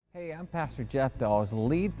Hey, I'm Pastor Jeff Dawes,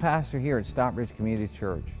 lead pastor here at Stockbridge Community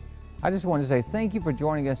Church. I just want to say thank you for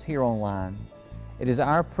joining us here online. It is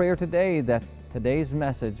our prayer today that today's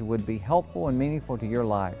message would be helpful and meaningful to your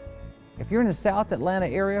life. If you're in the South Atlanta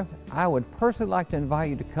area, I would personally like to invite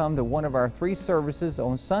you to come to one of our 3 services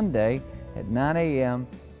on Sunday at 9 a.m.,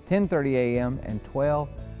 10:30 a.m., and 12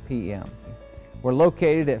 p.m. We're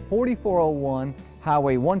located at 4401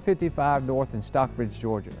 Highway 155 North in Stockbridge,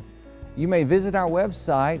 Georgia. You may visit our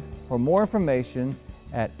website for more information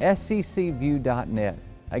at sccview.net.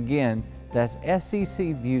 Again, that's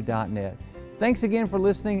sccview.net. Thanks again for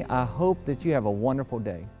listening. I hope that you have a wonderful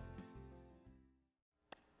day.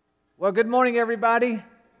 Well, good morning, everybody. Good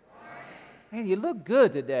morning. Man, you look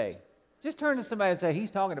good today. Just turn to somebody and say,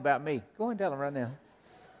 he's talking about me. Go ahead and tell him right now.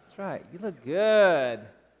 That's right. You look good.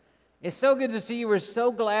 It's so good to see you. We're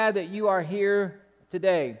so glad that you are here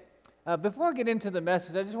today. Before I get into the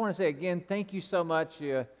message, I just want to say again, thank you so much.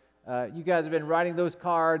 You guys have been writing those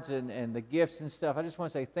cards and the gifts and stuff. I just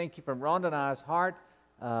want to say thank you from Rhonda and I's heart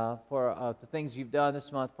for the things you've done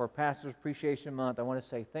this month for Pastor's Appreciation Month. I want to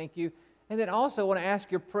say thank you. And then also I want to ask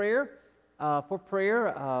your prayer.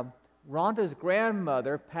 Rhonda's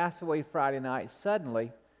grandmother passed away Friday night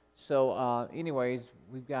suddenly. So anyways,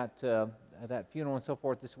 we've got that funeral and so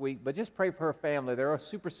forth this week. But just pray for her family. They're a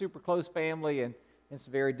super, super close family, and it's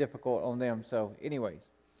very difficult on them. So anyways,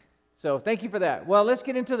 so thank you for that. Well, let's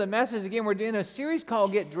get into the message. Again, we're doing a series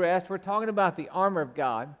called Get Dressed. We're talking about the armor of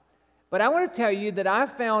God. But I want to tell you that I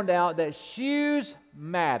found out that shoes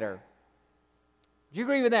matter. Do you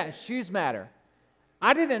agree with that? Shoes matter.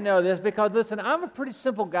 I didn't know this because, listen, I'm a pretty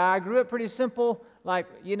simple guy. I grew up pretty simple. Like,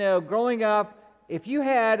 growing up, if you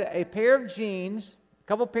had a pair of jeans, a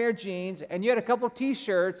couple pair of jeans, and you had a couple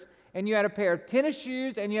T-shirts, and you had a pair of tennis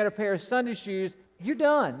shoes, and you had a pair of Sunday shoes, you're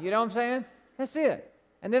done. You know what I'm saying? That's it.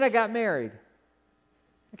 And then I got married.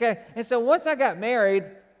 Okay, and so once I got married,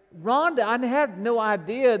 Rhonda, I had no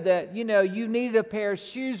idea that, you needed a pair of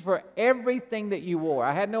shoes for everything that you wore.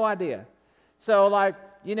 I had no idea. So,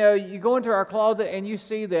 you go into our closet and you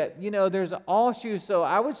see that, there's all shoes. So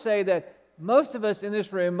I would say that most of us in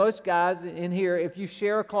this room, most guys in here, if you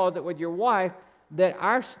share a closet with your wife, that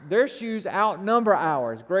their shoes outnumber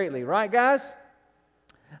ours greatly. Right, guys?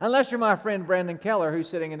 Unless you're my friend Brandon Keller, who's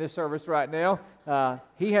sitting in this service right now.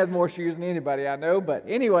 He has more shoes than anybody I know. But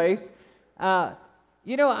anyways, I'm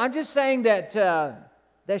just saying that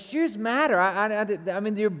that shoes matter. I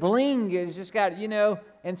mean, your bling is just got,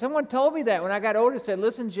 and someone told me that when I got older, said,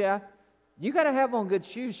 listen, Jeff, you got to have on good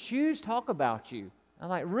shoes. Shoes talk about you. I'm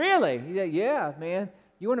like, really? He said, yeah, man.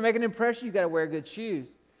 You want to make an impression, you got to wear good shoes.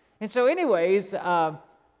 And so anyways,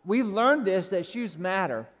 we learned this, that shoes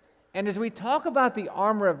matter. And as we talk about the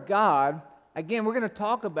armor of God, again, we're going to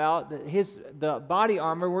talk about the body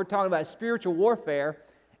armor. We're talking about spiritual warfare.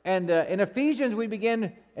 And in Ephesians,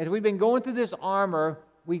 as we've been going through this armor,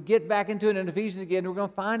 we get back into it in Ephesians again. We're going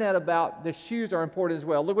to find out about the shoes are important as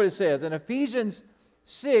well. Look what it says. In Ephesians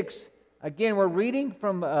 6, again, we're reading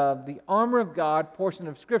from the armor of God portion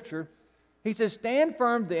of Scripture. He says, stand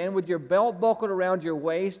firm then with your belt buckled around your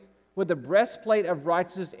waist, with the breastplate of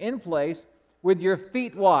righteousness in place, with your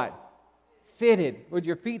feet what? Fitted. With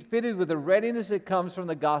your feet fitted with the readiness that comes from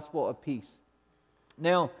the gospel of peace.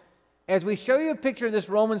 Now, as we show you a picture of this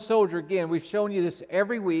Roman soldier, again, we've shown you this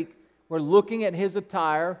every week. We're looking at his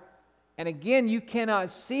attire. And again, you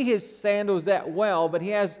cannot see his sandals that well, but he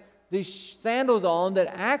has these sandals on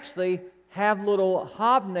that actually have little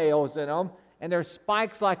hobnails in them. And they're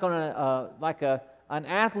spikes like on an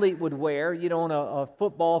athlete would wear, on a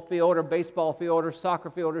football field or baseball field or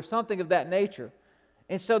soccer field or something of that nature.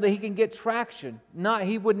 And so that he can get traction.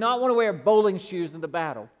 He would not want to wear bowling shoes in the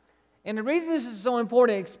battle. And the reason this is so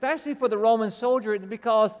important, especially for the Roman soldier, is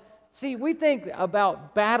because, see, we think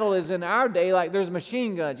about battle as in our day, like there's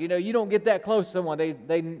machine guns. You don't get that close to someone.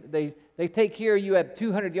 They take care of you at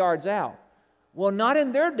 200 yards out. Well, not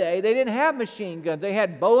in their day. They didn't have machine guns. They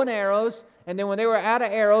had bow and arrows. And then when they were out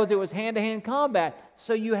of arrows, it was hand-to-hand combat.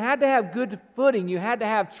 So you had to have good footing. You had to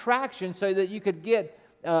have traction so that you could get,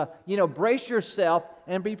 brace yourself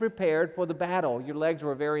and be prepared for the battle. Your legs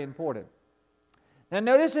were very important. Now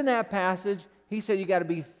notice in that passage, he said you got to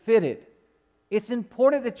be fitted. It's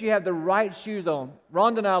important that you have the right shoes on.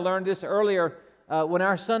 Rhonda and I learned this earlier when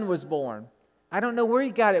our son was born. I don't know where he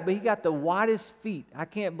got it, but he got the widest feet. I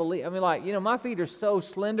can't believe, my feet are so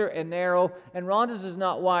slender and narrow, and Rhonda's is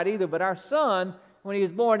not wide either, but our son, when he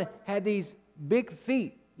was born, had these big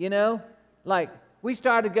feet, we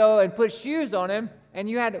started to go and put shoes on him, and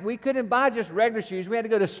we couldn't buy just regular shoes. We had to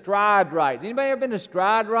go to Stride Rite. Anybody ever been to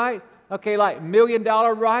Stride Rite? Okay, like $1 Million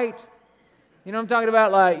Rite? You know what I'm talking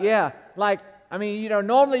about? I mean,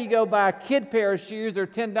 normally you go buy a kid pair of shoes, they're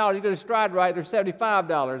 $10. You go to Stride Rite, they're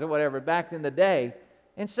 $75 or whatever back in the day.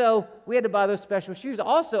 And so we had to buy those special shoes.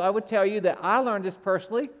 Also, I would tell you that I learned this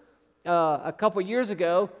personally. A couple years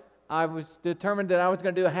ago, I was determined that I was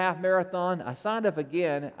going to do a half marathon. I signed up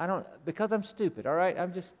again. Because I'm stupid, all right?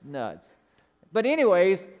 I'm just nuts. But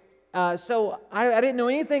anyways, so I didn't know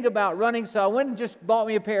anything about running, so I went and just bought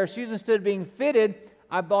me a pair of shoes. Instead of being fitted,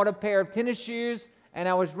 I bought a pair of tennis shoes, and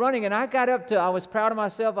I was running, and I was proud of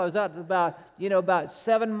myself. I was out about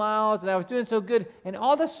 7 miles, and I was doing so good, and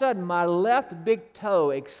all of a sudden, my left big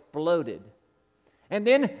toe exploded. And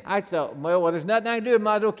then I thought, well, there's nothing I can do. I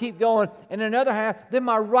might as well keep going. And another half, then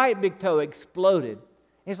my right big toe exploded.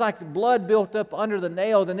 It's like the blood built up under the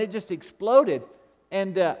nails, and it just exploded.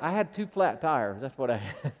 And I had 2 flat tires. That's what I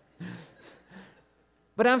had.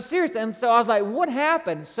 But I'm serious. And so I was like, what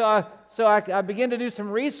happened? So I began to do some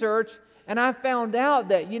research, and I found out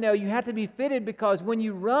that, you have to be fitted because when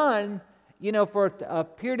you run, for a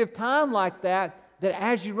period of time like that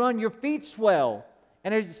as you run, your feet swell.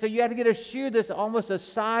 And so you have to get a shoe that's almost a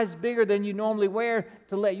size bigger than you normally wear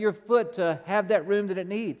to let your foot have that room that it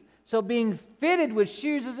needs. So being fitted with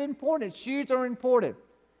shoes is important. Shoes are important.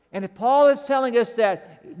 And if Paul is telling us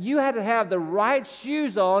that you had to have the right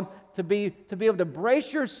shoes on to be able to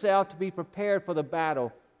brace yourself to be prepared for the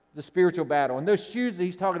battle, the spiritual battle. And those shoes that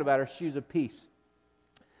he's talking about are shoes of peace.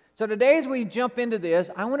 So today as we jump into this,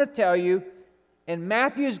 I want to tell you, in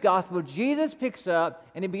Matthew's gospel, Jesus picks up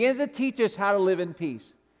and he begins to teach us how to live in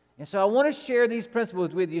peace. And so I want to share these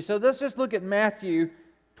principles with you. So let's just look at Matthew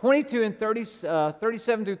 22 and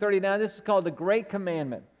 37 through 39. This is called the Great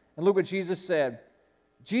Commandment. And look what Jesus said.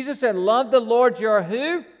 Jesus said, love the Lord your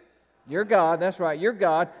who? Your God, that's right, your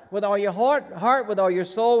God, with all your heart, with all your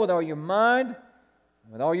soul, with all your mind,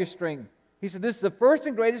 with all your strength. He said, this is the first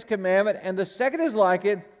and greatest commandment, and the second is like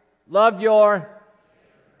it, love your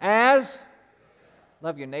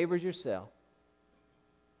neighbor as yourself.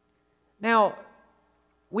 Now,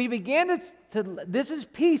 we began this is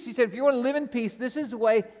peace. He said, if you want to live in peace, this is the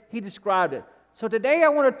way he described it. So today I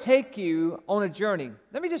want to take you on a journey.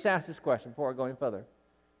 Let me just ask this question before I go any further.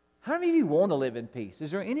 How many of you want to live in peace?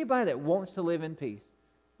 Is there anybody that wants to live in peace?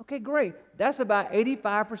 Okay, great. That's about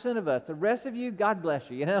 85% of us. The rest of you, God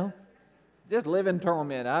bless you, Just live in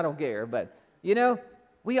torment. I don't care. But,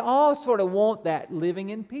 we all sort of want that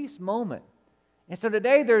living in peace moment. And so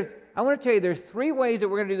today, I want to tell you there's 3 ways that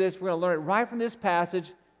we're going to do this. We're going to learn it right from this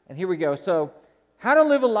passage. And here we go. So, how to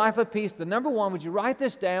live a life of peace. The number 1, would you write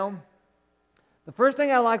this down? The first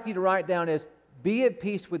thing I'd like you to write down is, be at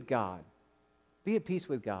peace with God. Be at peace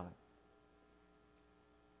with God.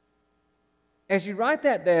 As you write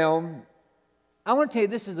that down, I want to tell you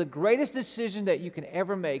this is the greatest decision that you can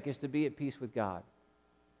ever make is to be at peace with God.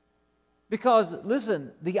 Because,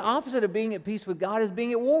 listen, the opposite of being at peace with God is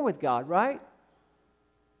being at war with God, right?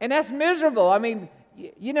 And that's miserable. I mean,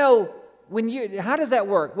 how does that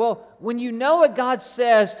work? Well, when you know what God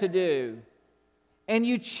says to do, and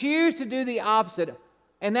you choose to do the opposite,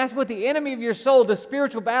 and that's what the enemy of your soul, the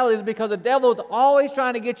spiritual battle, is, because the devil is always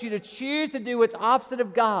trying to get you to choose to do what's opposite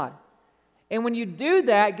of God. And when you do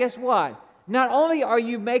that, guess what? Not only are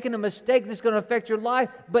you making a mistake that's going to affect your life,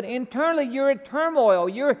 but internally you're in turmoil.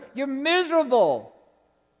 You're miserable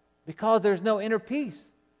because there's no inner peace.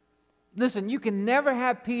 Listen, you can never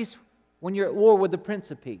have peace when you're at war with the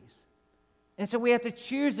Prince of Peace. And so we have to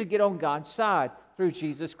choose to get on God's side through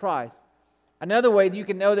Jesus Christ. Another way you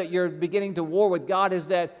can know that you're beginning to war with God is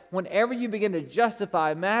that whenever you begin to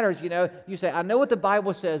justify matters, you say, I know what the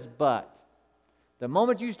Bible says, but. The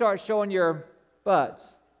moment you start showing your buts,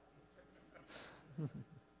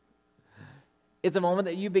 it's the moment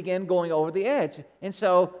that you begin going over the edge. And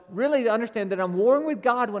so really understand that I'm warring with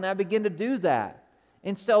God when I begin to do that.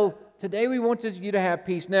 And so today we want you to have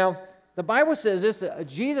peace. Now, the Bible says this,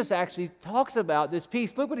 Jesus actually talks about this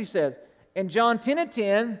peace. Look what he says. In John 10 and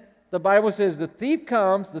 10, the Bible says, the thief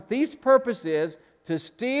comes, the thief's purpose is to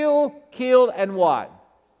steal, kill, and what?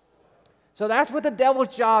 So that's what the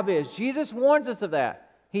devil's job is. Jesus warns us of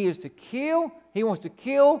that. He is to kill, he wants to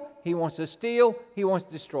steal, he wants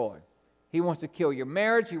to destroy. He wants to kill your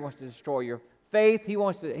marriage, he wants to destroy your faith, he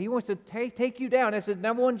wants to take you down. That's his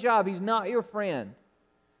number 1 job. He's not your friend.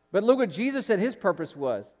 But look what Jesus said his purpose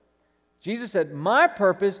was. Jesus said, my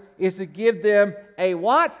purpose is to give them a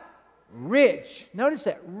what? Rich. Notice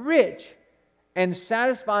that, rich and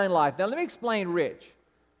satisfying life. Now let me explain rich.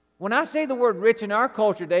 When I say the word rich in our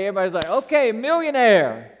culture today, everybody's like, okay,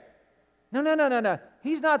 millionaire. No.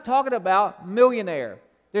 He's not talking about millionaire.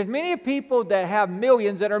 There's many people that have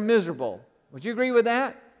millions that are miserable. Would you agree with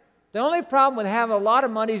that? The only problem with having a lot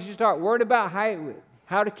of money is you start worried about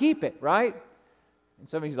how to keep it, right? And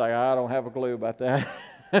some of you's like, I don't have a clue about that.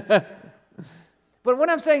 But what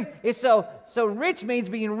I'm saying is so rich means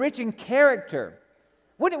being rich in character.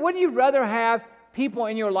 Wouldn't you rather have people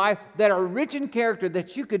in your life that are rich in character,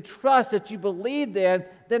 that you could trust, that you believed in,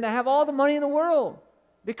 than to have all the money in the world?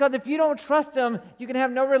 Because if you don't trust them, you can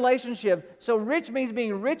have no relationship. So rich means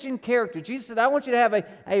being rich in character. Jesus said, I want you to have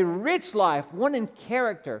a rich life, one in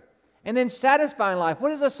character. And then satisfying life.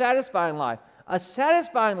 What is a satisfying life? A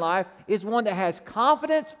satisfying life is one that has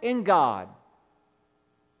confidence in God.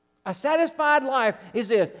 A satisfied life is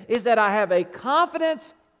that I have a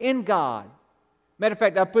confidence in God. Matter of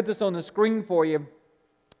fact, I put this on the screen for you.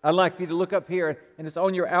 I'd like for you to look up here, and it's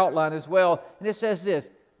on your outline as well. And it says this: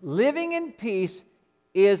 living in peace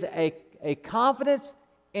is a confidence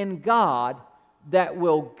in God that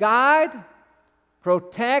will guide,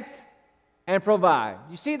 protect, and provide.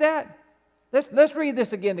 You see that? Let's read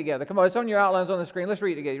this again together. Come on, it's on your outlines on the screen. Let's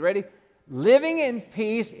read it again. You ready? Living in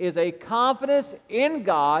peace is a confidence in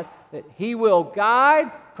God that He will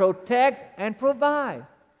guide, protect, and provide.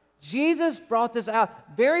 Jesus brought this out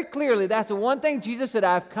very clearly. That's the one thing Jesus said,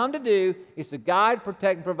 I've come to do, is to guide,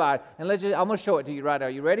 protect, and provide. And I'm going to show it to you right now.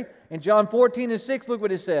 You ready? In John 14:6, look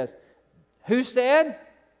what it says. Who said?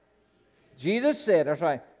 Jesus said. That's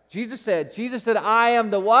right. Jesus said, I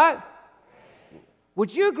am the what?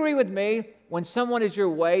 Would you agree with me when someone is your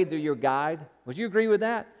way, they're your guide? Would you agree with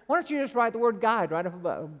that? Why don't you just write the word guide right up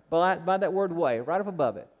above, by that word way, right up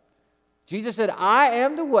above it? Jesus said, I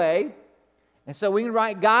am the way. And so we can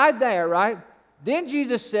write guide there, right? Then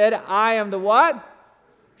Jesus said, I am the what?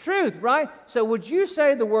 Truth, right? So would you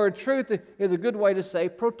say the word truth is a good way to say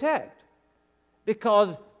protect?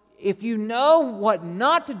 Because if you know what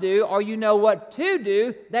not to do or you know what to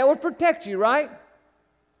do, that would protect you, right?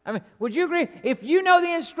 I mean, would you agree? If you know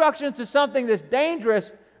the instructions to something that's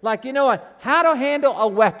dangerous, like, you know what, how to handle a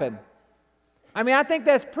weapon. I mean, I think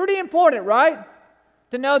that's pretty important, right?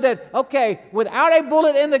 To know that, okay, without a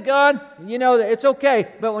bullet in the gun, you know that it's okay.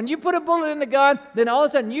 But when you put a bullet in the gun, then all of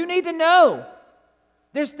a sudden you need to know.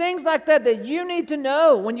 There's things like that you need to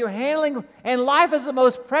know when you're handling, and life is the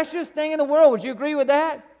most precious thing in the world. Would you agree with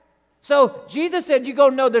that? So Jesus said you go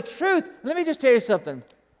know the truth. Let me just tell you something.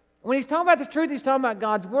 When He's talking about the truth, He's talking about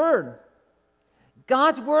God's Word.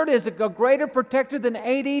 God's Word is a greater protector than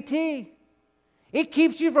ADT. It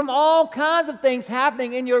keeps you from all kinds of things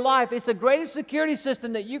happening in your life. It's the greatest security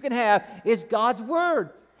system that you can have is God's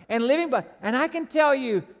Word. And and I can tell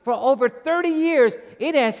you, for over 30 years,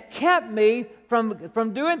 it has kept me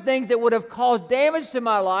from doing things that would have caused damage to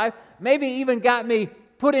my life, maybe even got me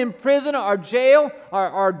put in prison or jail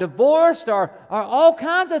or divorced or all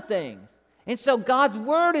kinds of things. And so God's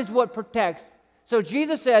Word is what protects. So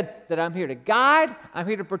Jesus said that I'm here to guide, I'm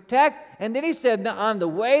here to protect, and then He said, no, I'm the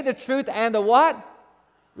way, the truth, and the what?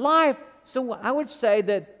 Life. So I would say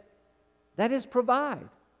that is provide.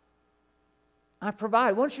 I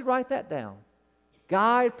provide. Why don't you write that down?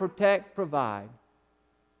 Guide, protect, provide.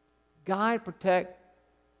 Guide, protect,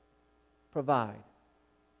 provide.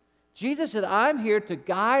 Jesus said, I'm here to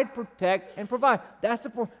guide, protect, and provide. That's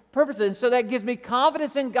the purpose. And so that gives me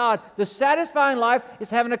confidence in God. The satisfying life is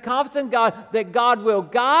having a confidence in God that God will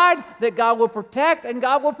guide, that God will protect, and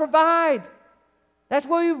God will provide. That's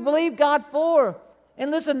what we believe God for. And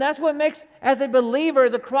listen, that's what makes, as a believer,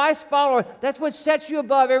 as a Christ follower, that's what sets you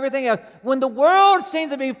above everything else. When the world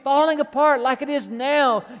seems to be falling apart like it is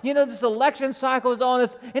now, you know, this election cycle is on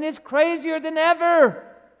us, and it's crazier than ever.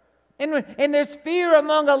 And there's fear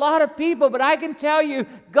among a lot of people, but I can tell you,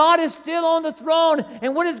 God is still on the throne.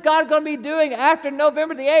 And what is God going to be doing after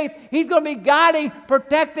November the 8th? He's going to be guiding,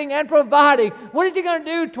 protecting, and providing. What is He going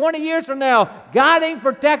to do 20 years from now? Guiding,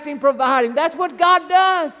 protecting, providing. That's what God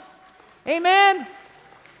does. Amen?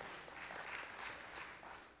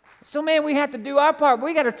 So, man, we have to do our part.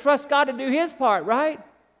 We got to trust God to do His part, right?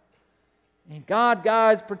 And God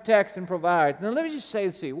guides, protects, and provides. Now, let me just say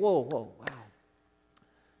this to you. Whoa, wow.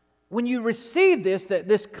 When you receive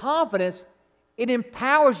this confidence, it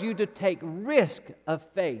empowers you to take risk of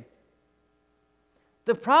faith.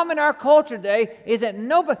 The problem in our culture today is that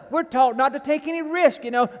we're taught not to take any risk,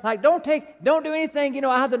 you know, like don't do anything, you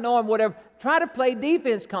know, out of the norm, whatever. Try to play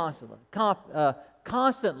defense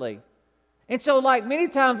constantly. And so, like many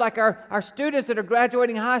times, like our students that are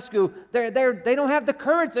graduating high school, they don't have the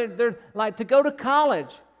courage. They're like to go to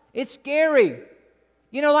college. It's scary.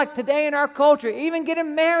 You know, like today in our culture, even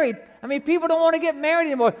getting married. I mean, people don't want to get married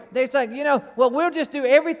anymore. They're like, you know, well, we'll just do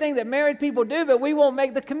everything that married people do, but we won't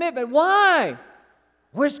make the commitment. Why?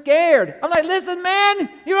 We're scared. I'm like, listen, man,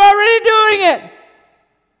 you're already doing it.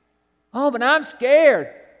 Oh, but I'm scared.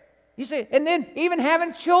 You see, and then even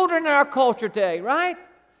having children in our culture today, right?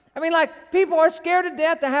 I mean, like, people are scared to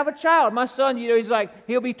death to have a child. My son, he's like,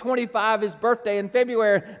 he'll be 25, his birthday in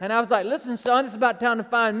February. And I was like, listen, son, it's about time to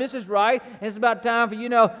find Mrs. Right. And it's about time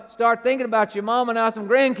for, start thinking about your mom and now some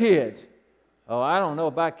grandkids. Oh, I don't know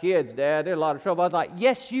about kids, Dad. They're a lot of trouble. I was like,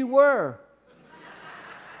 yes, you were.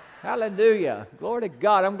 Hallelujah. Glory to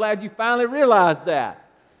God. I'm glad you finally realized that.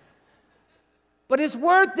 But it's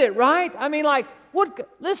worth it, right? I mean, like,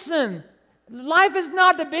 listen, life is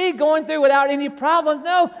not to be going through without any problems.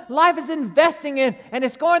 No, life is investing in, and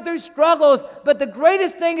it's going through struggles. But the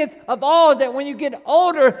greatest thing of all is that when you get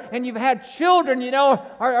older and you've had children,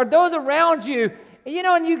 or those around you,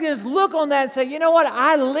 and you can just look on that and say, you know what,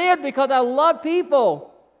 I lived because I love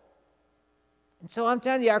people. And so I'm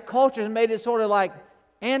telling you, our culture has made it sort of like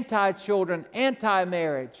anti-children,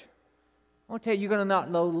 anti-marriage. I want to tell you, you're going to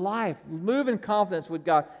not know life. Move in confidence with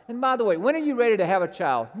God. And by the way, when are you ready to have a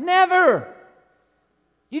child? Never.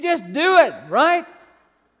 You just do it, right?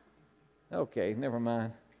 Okay, never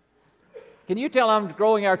mind. Can you tell I'm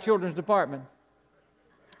growing our children's department?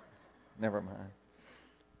 Never mind.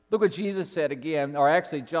 Look what Jesus said again, or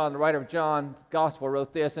actually John, the writer of John's Gospel,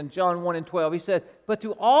 wrote this. In John 1:12, he said, but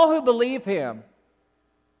to all who believe him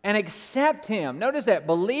and accept him, notice that,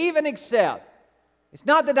 believe and accept. It's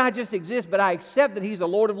not that I just exist, but I accept that he's the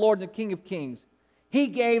Lord of Lords and the King of Kings. He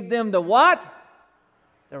gave them the what?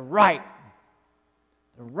 The right.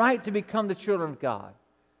 The right to become the children of God.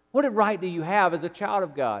 What right do you have as a child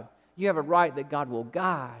of God? You have a right that God will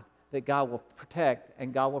guide, that God will protect,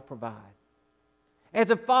 and God will provide. As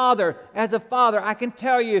a father, I can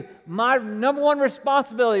tell you, my number one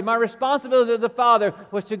responsibility, my responsibility as a father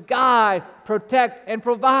was to guide, protect, and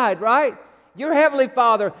provide, right? Your Heavenly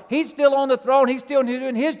Father, He's still on the throne. He's still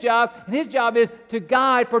doing His job, and His job is to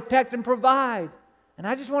guide, protect, and provide. And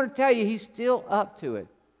I just want to tell you, He's still up to it.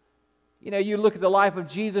 You look at the life of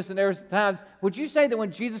Jesus, and there's times, would you say that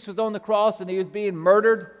when Jesus was on the cross and He was being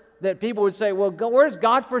murdered, that people would say, well, where's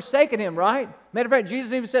God forsaken Him, right? Matter of fact,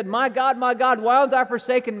 Jesus even said, my God, why have thou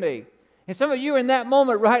forsaken me? And some of you are in that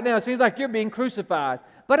moment right now, it seems like you're being crucified.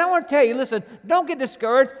 But I want to tell you, listen, don't get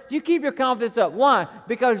discouraged. You keep your confidence up. Why?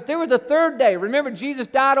 Because there was a third day. Remember, Jesus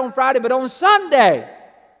died on Friday, but on Sunday,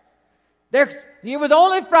 it was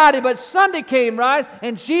only Friday, but Sunday came, right?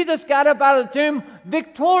 And Jesus got up out of the tomb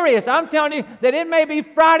victorious. I'm telling you that it may be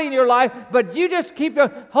Friday in your life, but you just keep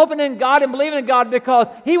hoping in God and believing in God because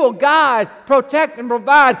He will guide, protect, and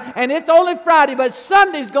provide. And it's only Friday, but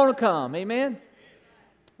Sunday's going to come. Amen?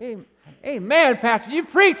 Amen, Pastor. You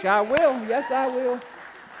preach. I will. Yes, I will.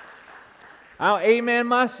 I'll amen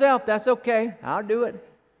myself. That's okay. I'll do it.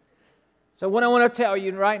 So what I want to tell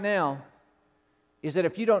you right now is that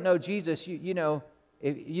if you don't know Jesus, you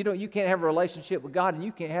can't have a relationship with God and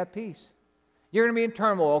you can't have peace. You're going to be in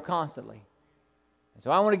turmoil constantly. And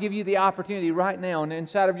so I want to give you the opportunity right now, and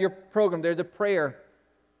inside of your program there's a prayer.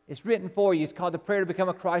 It's written for you. It's called the prayer to become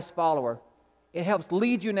a Christ follower. It helps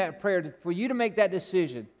lead you in that prayer for you to make that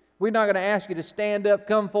decision. We're not going to ask you to stand up,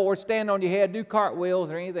 come forward, stand on your head, do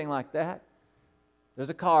cartwheels or anything like that. There's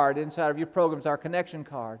a card inside of your program. It's our connection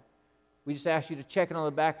card. We just ask you to check it on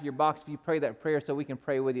the back of your box if you pray that prayer so we can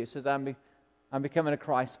pray with you. It says, I'm becoming a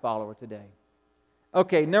Christ follower today.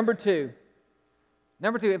 Okay, number two,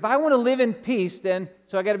 if I want to live in peace, then,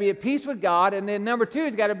 so I got to be at peace with God, and then number two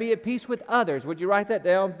is got to be at peace with others. Would you write that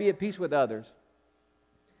down? Be at peace with others.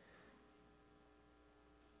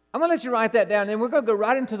 I'm going to let you write that down, and then we're going to go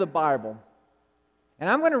right into the Bible. And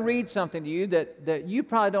I'm going to read something to you that you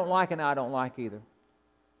probably don't like and I don't like either.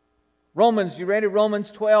 Romans, you ready?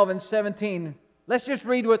 Romans 12 and 17. Let's just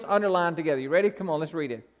read what's underlined together. You ready? Come on, let's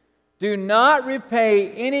read it. Do not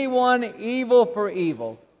repay anyone evil for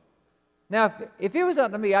evil. Now, if it was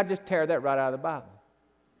up to me, I'd just tear that right out of the Bible.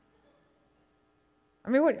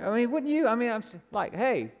 Wouldn't you? I'm like,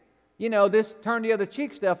 hey, this turn the other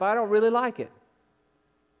cheek stuff, I don't really like it.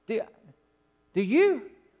 Do you?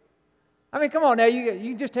 Come on now,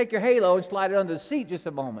 you just take your halo and slide it under the seat just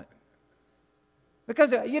a moment.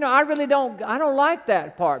 Because, I don't like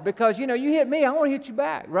that part. Because, you hit me, I want to hit you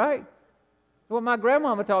back, right? What my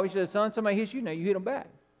grandmama taught me, she said, son, somebody hits you, now you hit them back.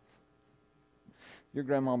 Your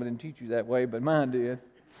grandmama didn't teach you that way, but mine did.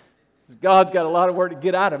 God's got a lot of work to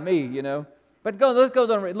get out of me, But let's go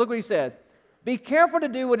on. Look what he said. Be careful to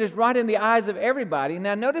do what is right in the eyes of everybody.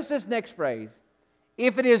 Now notice this next phrase.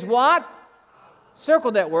 If it is what?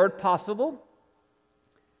 Circle that word, possible.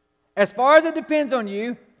 As far as it depends on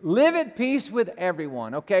you, live at peace with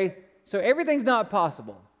everyone, okay? So everything's not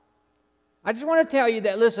possible. I just want to tell you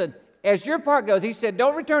that, listen, as your part goes, he said,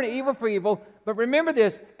 don't return evil for evil, but remember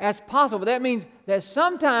this, as possible. That means that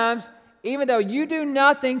sometimes, even though you do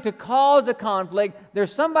nothing to cause a conflict,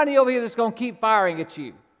 there's somebody over here that's going to keep firing at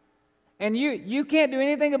you. and you can't do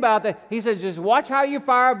anything about that. He says, just watch how you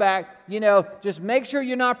fire back. Just make sure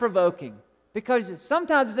you're not provoking. Because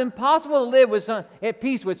sometimes it's impossible to live at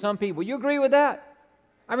peace with some people. You agree with that?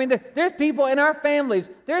 I mean, there's people in our families.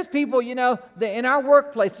 There's people, in our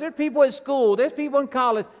workplace. There's people at school. There's people in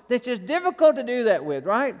college that's just difficult to do that with,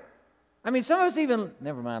 right? I mean, some of us even...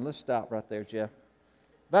 Never mind. Let's stop right there, Jeff.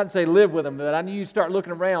 About to say live with them, but I knew you'd start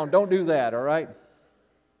looking around. Don't do that, all right?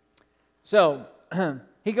 So,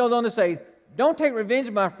 he goes on to say, don't take revenge,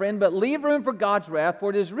 my friend, but leave room for God's wrath, for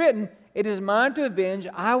it is written, it is mine to avenge,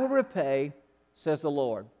 I will repay, says the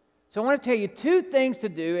Lord. So I want to tell you 2 things to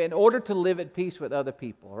do in order to live at peace with other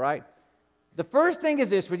people, all right? The first thing is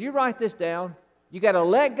this. Would you write this down? You got to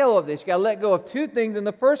let go of this. You got to let go of 2 things, and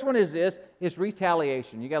the first one is this, is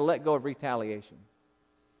retaliation. You got to let go of retaliation.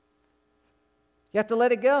 You have to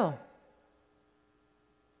let it go.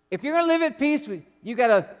 If you're going to live at peace, you got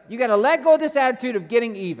to let go of this attitude of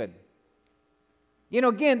getting even.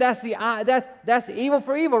 Again, that's evil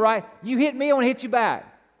for evil, right? You hit me, I want to hit you back.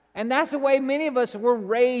 And that's the way many of us were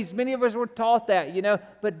raised. Many of us were taught that,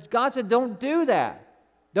 But God said, don't do that.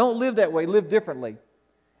 Don't live that way. Live differently.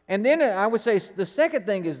 And then I would say the second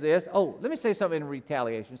thing is this. Oh, let me say something in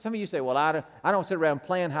retaliation. Some of you say, well, I don't sit around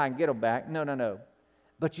playing how I can get them back. No.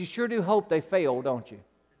 But you sure do hope they fail, don't you?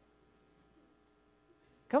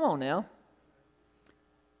 Come on now.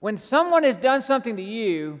 When someone has done something to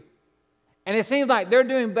you, and it seems like they're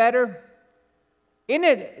doing better, isn't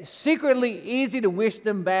it secretly easy to wish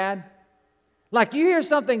them bad? Like you hear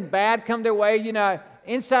something bad come their way,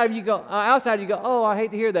 inside of you go, outside you go, oh, I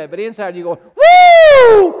hate to hear that. But inside you go,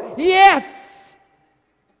 woo! Yes!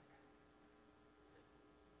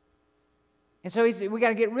 And so we got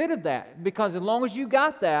to get rid of that, because as long as you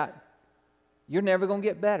got that, you're never going to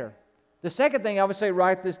get better. The second thing I would say,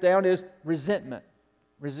 write this down, is resentment.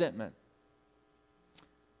 Resentment.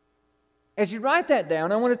 As you write that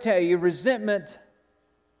down, I want to tell you, resentment,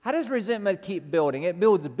 how does resentment keep building? It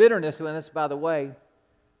builds bitterness in us, by the way.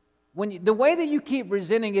 The way that you keep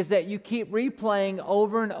resenting is that you keep replaying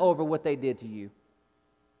over and over what they did to you.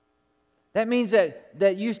 That means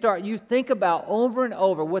that you think about over and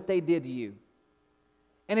over what they did to you.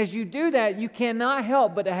 And as you do that, you cannot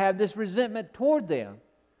help but to have this resentment toward them.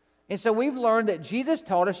 And so we've learned that Jesus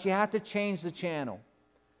taught us you have to change the channel.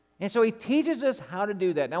 And so He teaches us how to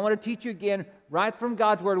do that. And I want to teach you again, right from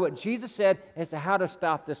God's Word, what Jesus said as to how to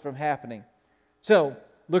stop this from happening. So,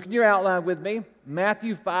 look in your outline with me.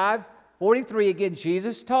 Matthew 5:43. Again,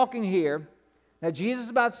 Jesus talking here. Now, Jesus is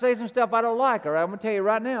about to say some stuff I don't like, all right? I'm going to tell you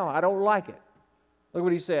right now, I don't like it. Look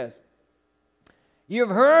what He says. You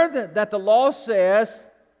have heard that the law says,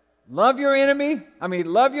 love your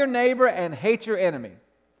neighbor and hate your enemy.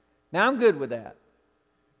 Now, I'm good with that.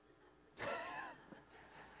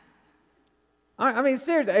 I mean,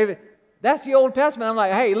 seriously, that's the Old Testament. I'm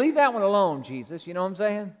like, hey, leave that one alone, Jesus. You know what I'm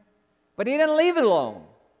saying? But He didn't leave it alone,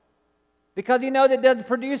 because He knows it doesn't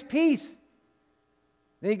produce peace.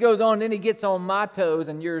 Then He goes on, then He gets on my toes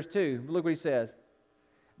and yours too. Look what He says.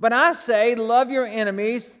 But I say, love your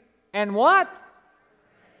enemies, and what?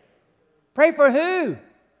 Pray for who?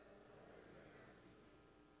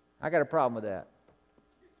 I got a problem with that.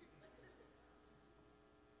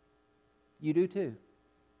 You do too.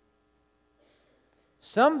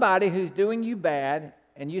 Somebody who's doing you bad,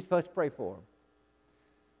 and you're supposed to pray for them.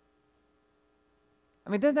 I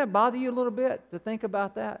mean, doesn't that bother you a little bit to think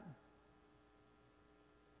about that?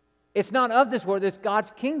 It's not of this world, it's God's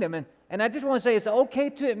kingdom. And I just want to say it's okay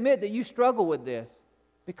to admit that you struggle with this,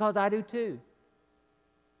 because I do too.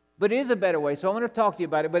 But it is a better way, so I want to talk to you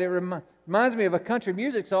about it. But it reminds me of a country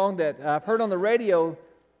music song that I've heard on the radio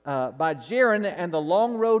by Jaron and the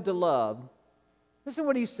Long Road to Love. Listen to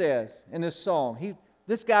what he says in this song.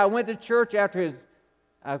 This guy went to church after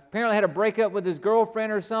apparently had a breakup with his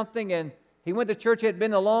girlfriend or something, and he went to church. It had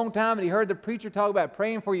been a long time, and he heard the preacher talk about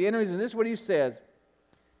praying for your enemies, and this is what he says.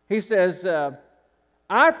 He says,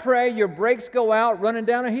 I pray your brakes go out running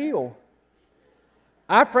down a hill.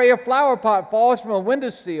 I pray a flower pot falls from a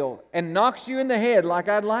windowsill and knocks you in the head like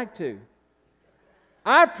I'd like to.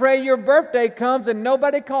 I pray your birthday comes and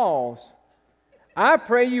nobody calls. I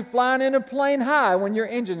pray you flying in a plane high when your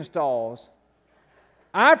engine stalls.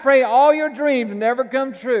 I pray all your dreams never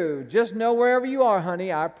come true. Just know wherever you are,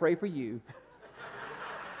 honey, I pray for you.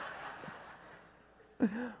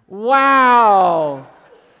 Wow!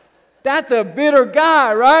 That's a bitter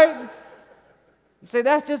guy, right? You say,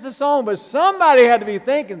 that's just a song, but somebody had to be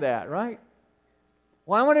thinking that, right?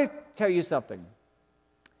 Well, I want to tell you something.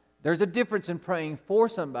 There's a difference in praying for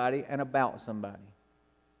somebody and about somebody.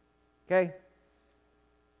 Okay?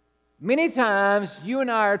 Many times, you and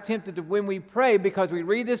I are tempted to, when we pray, because we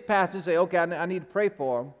read this passage and say, okay, I need to pray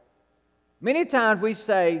for them. Many times we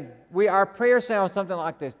say, our prayer sounds something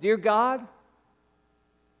like this. Dear God,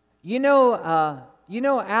 you know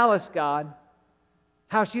Alice, God,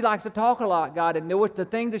 how she likes to talk a lot, God, and know the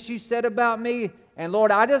things that she said about me. And Lord,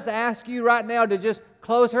 I just ask you right now to just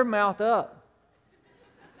close her mouth up.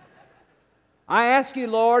 I ask you,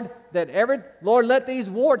 Lord, Lord, let these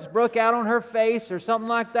warts break out on her face or something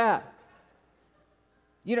like that.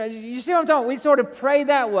 You know, you see what I'm talking about? We sort of pray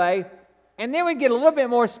that way, and then we get a little bit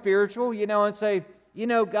more spiritual, and say,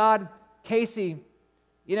 God, Casey,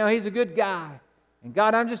 he's a good guy. And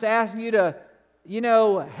God, I'm just asking you to,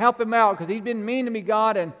 help him out because he's been mean to me,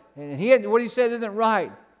 God, and what he said isn't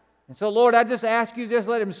right. And so, Lord, I just ask you just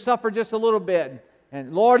let him suffer just a little bit.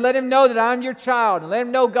 And Lord, let him know that I'm your child. And let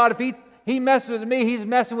him know, God, if he messes with me, he's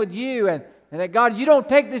messing with you. And that, God, you don't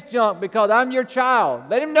take this junk because I'm your child.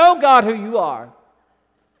 Let him know, God, who you are.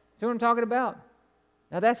 See what I'm talking about?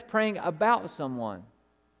 Now that's praying about someone.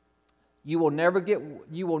 You will never get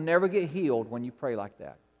healed when you pray like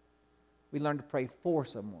that. We learn to pray for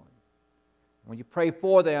someone. When you pray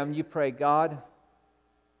for them, you pray, God,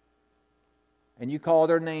 and you call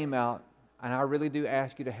their name out, and I really do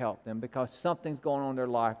ask you to help them because something's going on in their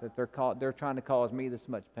life that they're trying to cause me this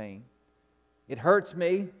much pain. It hurts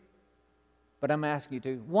me, but I'm asking you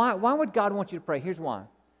to. Why would God want you to pray? Here's why.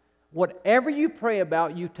 Whatever you pray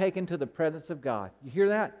about, you take into the presence of God. You hear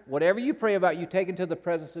that? Whatever you pray about, you take into the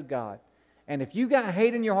presence of God. And if you got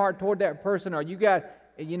hate in your heart toward that person, or you got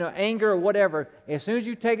anger or whatever, as soon as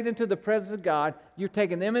you take it into the presence of God, you're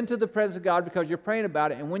taking them into the presence of God because you're praying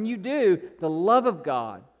about it. And when you do, the love of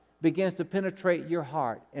God begins to penetrate your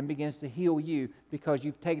heart and begins to heal you because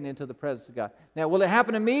you've taken it into the presence of God. Now, will it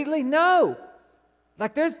happen immediately? No.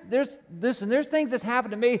 Like there's things that's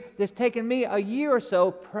happened to me that's taken me a year or so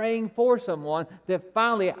praying for someone that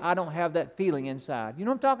finally I don't have that feeling inside. You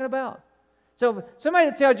know what I'm talking about? So somebody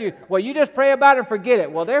that tells you, well, you just pray about it and forget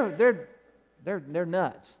it. Well, they're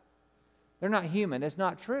nuts. They're not human. It's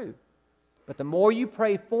not true. But the more you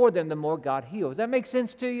pray for them, the more God heals. Does that make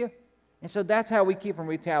sense to you? And so that's how we keep from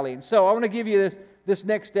retaliating. So I want to give you this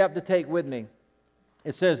next step to take with me.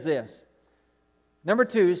 It says this. Number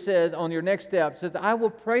 2 says, on your next step, says, I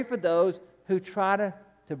will pray for those who try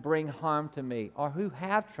to bring harm to me, or who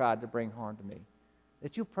have tried to bring harm to me.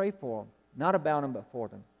 That you pray for them. Not about them, but for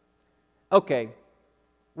them. Okay,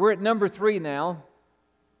 we're at number 3 now.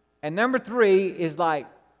 And number 3 is like,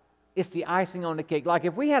 it's the icing on the cake. Like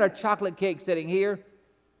if we had a chocolate cake sitting here,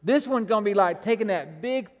 this one's going to be like taking that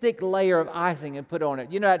big, thick layer of icing and put on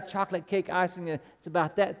it. You know that chocolate cake icing, it's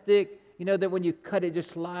about that thick, that when you cut it,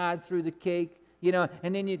 just slides through the cake.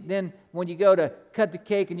 And then when you go to cut the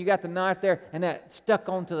cake and you got the knife there and that stuck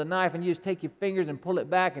onto the knife and you just take your fingers and pull it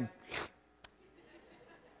back and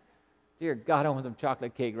dear God, I want some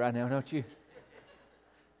chocolate cake right now, don't you?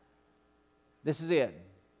 This is it.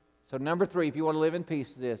 So number 3, if you want to live in peace,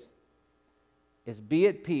 is be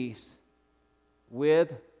at peace with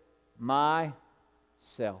myself.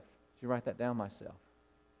 Did you write that down, myself?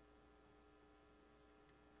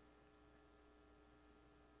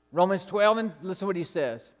 Romans 12, and listen to what he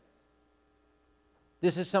says.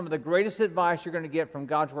 This is some of the greatest advice you're going to get from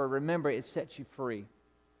God's Word. Remember, it sets you free.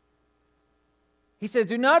 He says,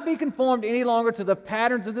 do not be conformed any longer to the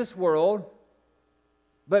patterns of this world,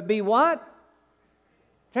 but be what?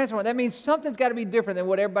 Transformed. That means something's got to be different than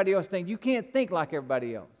what everybody else thinks. You can't think like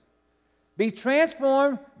everybody else. Be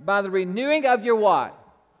transformed by the renewing of your what?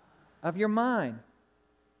 Of your mind.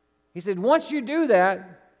 He said, once you do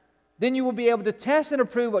that, then you will be able to test and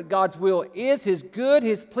approve what God's will is, His good,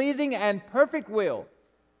 His pleasing, and perfect will.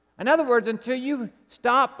 In other words, until you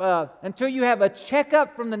have a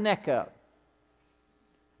checkup from the neck up,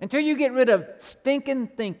 until you get rid of stinking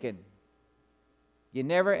thinking, you're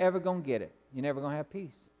never ever going to get it. You're never going to have peace.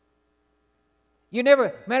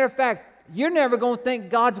 Matter of fact, you're never going to think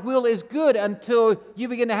God's will is good until you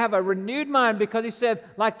begin to have a renewed mind, because He said,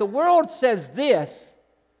 like the world says this,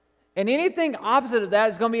 and anything opposite of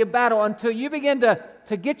that is going to be a battle until you begin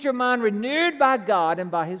to get your mind renewed by God and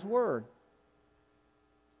by His Word.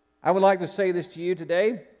 I would like to say this to you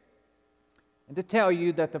today and to tell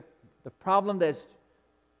you that the problem that's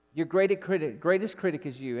your greatest critic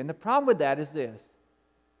is you. And the problem with that is this.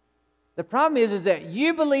 The problem is that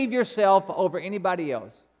you believe yourself over anybody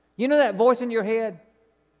else. You know that voice in your head?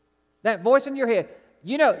 That voice in your head.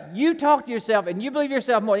 You talk to yourself and you believe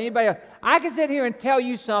yourself more than anybody else. I can sit here and tell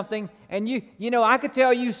you something, and I could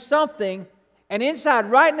tell you something, and inside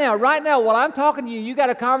right now, while I'm talking to you, you got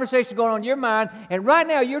a conversation going on in your mind, and right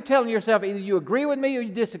now you're telling yourself either you agree with me or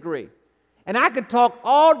you disagree. And I could talk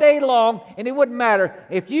all day long, and it wouldn't matter.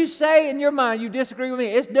 If you say in your mind you disagree with me,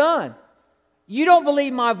 it's done. You don't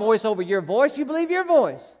believe my voice over your voice. You believe your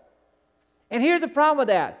voice. And here's the problem with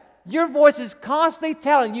that. Your voice is constantly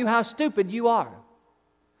telling you how stupid you are.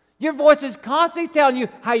 Your voice is constantly telling you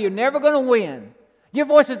how you're never going to win. Your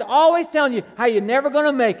voice is always telling you how you're never going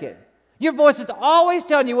to make it. Your voice is always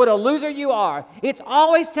telling you what a loser you are. It's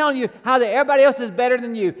always telling you how that everybody else is better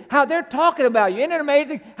than you, how they're talking about you. Isn't it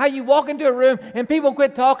amazing how you walk into a room and people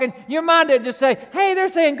quit talking? Your mind doesn't just say, hey, they're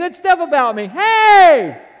saying good stuff about me.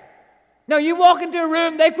 Hey! No, you walk into a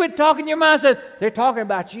room, they quit talking, your mind says, they're talking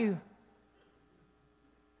about you.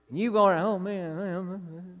 And you going, oh,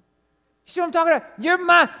 man. You see what I'm talking about? Your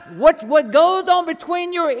mind, what goes on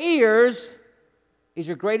between your ears is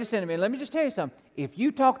your greatest enemy. And let me just tell you something. If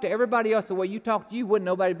you talk to everybody else the way you talk to you, wouldn't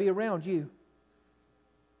nobody be around you.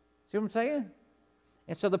 See what I'm saying?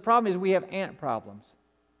 And so the problem is we have ant problems.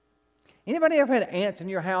 Anybody ever had ants in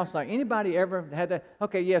your house? Like anybody ever had that?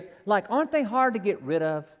 Okay, yes. Like aren't they hard to get rid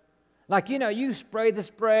of? Like, you spray the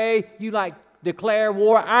spray, you like declare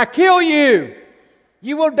war, I kill you.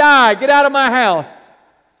 You will die. Get out of my house.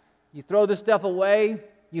 You throw this stuff away.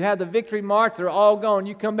 You have the victory march. They're all gone.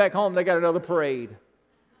 You come back home, they got another parade.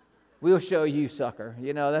 We'll show you, sucker.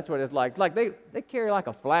 That's what it's like. It's like they carry like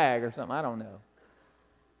a flag or something. I don't know.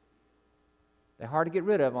 They're hard to get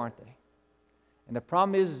rid of, aren't they? And the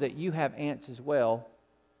problem is that you have ants as well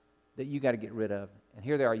that you got to get rid of. And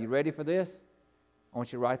here they are. You ready for this? I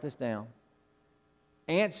want you to write this down.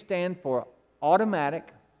 Ants stand for automatic,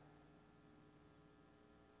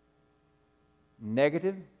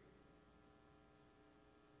 negative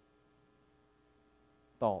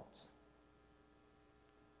thoughts.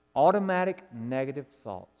 Automatic negative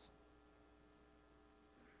thoughts.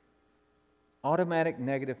 Automatic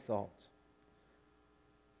negative thoughts.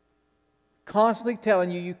 Constantly telling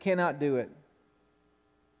you cannot do it.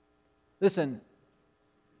 Listen,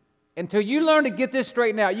 until you learn to get this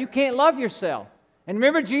straightened out, you can't love yourself. And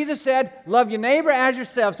remember, Jesus said, love your neighbor as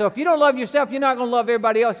yourself. So if you don't love yourself, you're not going to love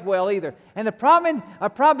everybody else well either. And a problem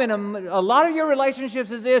in a lot of your relationships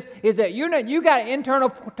is that you got internal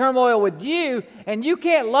turmoil with you, and you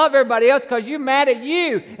can't love everybody else because you're mad at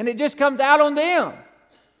you, and it just comes out on them.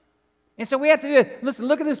 And so we have to listen,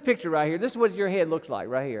 look at this picture right here. This is what your head looks like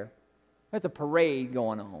right here. There's a parade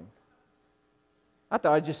going on. I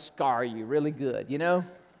thought I'd just scar you really good,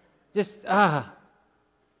 Just,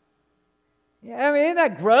 Yeah, I mean, isn't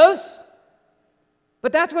that gross?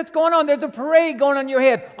 But that's what's going on. There's a parade going on in your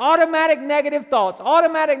head. Automatic negative thoughts.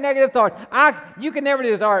 Automatic negative thoughts. You can never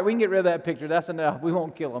do this. All right, we can get rid of that picture. That's enough. We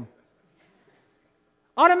won't kill them.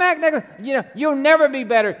 Automatic negative. You'll never be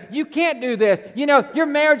better. You can't do this. Your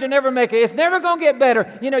marriage will never make it. It's never going to get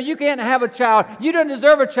better. You can't have a child. You don't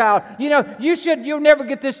deserve a child. You'll never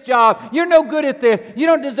get this job. You're no good at this. You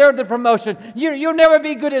don't deserve the promotion. You'll never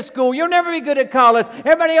be good at school. You'll never be good at college.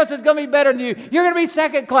 Everybody else is going to be better than you. You're going to be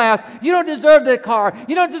second class. You don't deserve the car.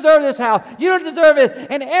 You don't deserve this house. You don't deserve it.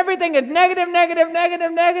 And everything is negative, negative,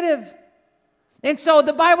 negative, negative. And so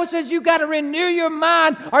the Bible says you've got to renew your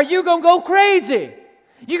mind or you're going to go crazy.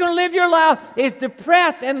 You're going to live your life as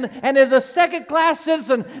depressed and as a second-class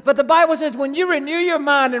citizen. But the Bible says when you renew your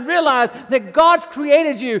mind and realize that God's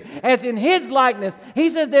created you as in His likeness,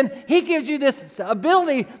 He says then He gives you this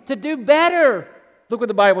ability to do better. Look what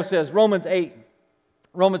the Bible says, Romans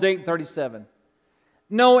 8:37.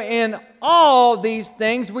 No, in all these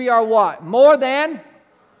things we are what? More than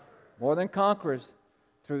conquerors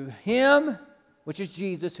through Him, which is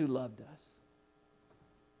Jesus, who loved us.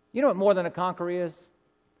 You know what more than a conqueror is?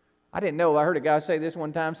 I didn't know. I heard a guy say this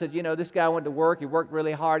one time. Said, this guy went to work. He worked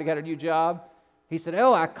really hard. He got a new job. He said,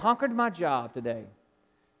 I conquered my job today.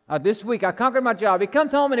 This week, I conquered my job. He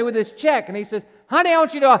comes home with this check, and he says, honey, I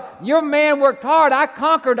want you to know, your man worked hard. I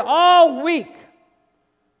conquered all week.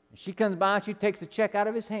 And she comes by, and she takes the check out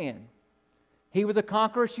of his hand. He was a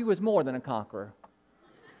conqueror. She was more than a conqueror.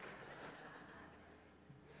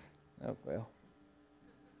 Oh, well.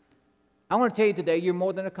 I want to tell you today, you're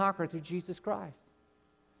more than a conqueror through Jesus Christ.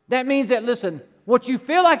 That means that, listen, what you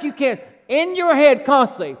feel like you can't, in your head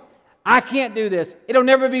constantly, I can't do this. It'll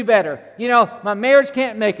never be better. My marriage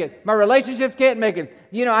can't make it. My relationships can't make it.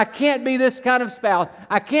 I can't be this kind of spouse.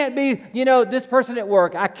 I can't be, this person at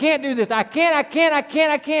work. I can't do this. I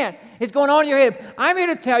can't. It's going on in your head. I'm here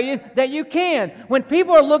to tell you that you can. When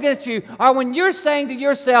people are looking at you, or when you're saying to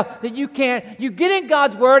yourself that you can't, you get in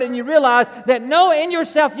God's Word and you realize that no, in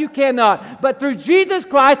yourself you cannot. But through Jesus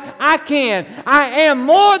Christ, I can. I am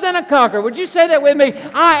more than a conqueror. Would you say that with me?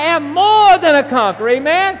 I am more than a conqueror.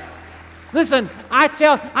 Amen? Listen, I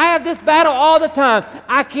have this battle all the time.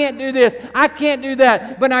 I can't do this. I can't do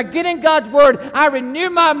that. But I get in God's Word, I renew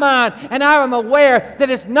my mind, and I am aware that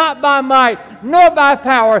it's not by might nor by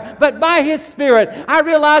power, but by His Spirit. I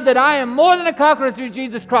realize that I am more than a conqueror through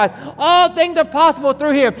Jesus Christ. All things are possible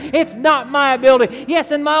through Him. It's not my ability.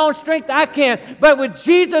 Yes, in my own strength I can, but with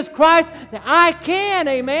Jesus Christ, I can.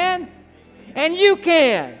 Amen? And you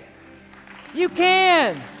can. You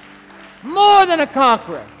can. More than a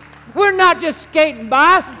conqueror. We're not just skating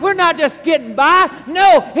by. We're not just getting by.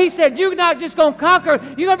 No, He said you're not just going to conquer.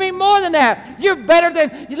 You're going to be more than that. You're better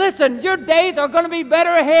than, listen, your days are going to be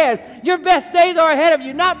better ahead. Your best days are ahead of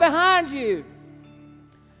you, not behind you.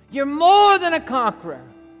 You're more than a conqueror.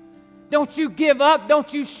 Don't you give up.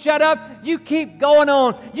 Don't you shut up. You keep going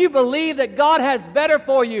on. You believe that God has better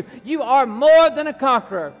for you. You are more than a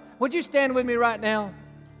conqueror. Would you stand with me right now?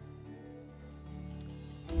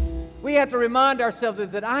 We have to remind ourselves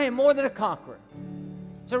that I am more than a conqueror.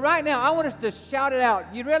 So right now, I want us to shout it out.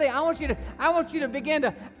 You ready? I want you to begin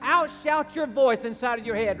to outshout your voice inside of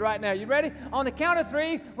your head right now. You ready? On the count of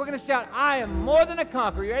 3, we're going to shout, I am more than a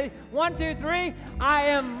conqueror. You ready? 1, 2, 3. I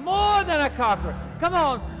am more than a conqueror. Come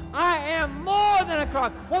on. I am more than a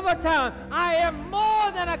conqueror. One more time. I am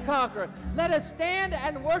more than a conqueror. Let us stand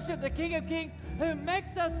and worship the King of Kings who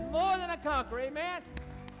makes us more than a conqueror. Amen?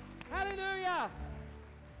 Hallelujah.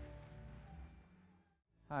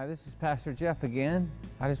 Hi, this is Pastor Jeff again.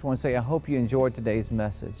 I just want to say I hope you enjoyed today's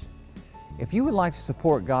message. If you would like to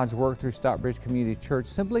support God's work through Stockbridge Community Church,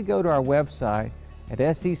 simply go to our website at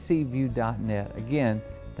sccview.net. Again,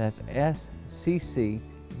 that's sccview.net,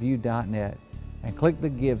 and click the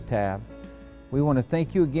Give tab. We want to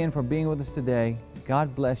thank you again for being with us today.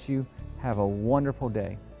 God bless you. Have a wonderful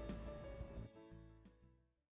day.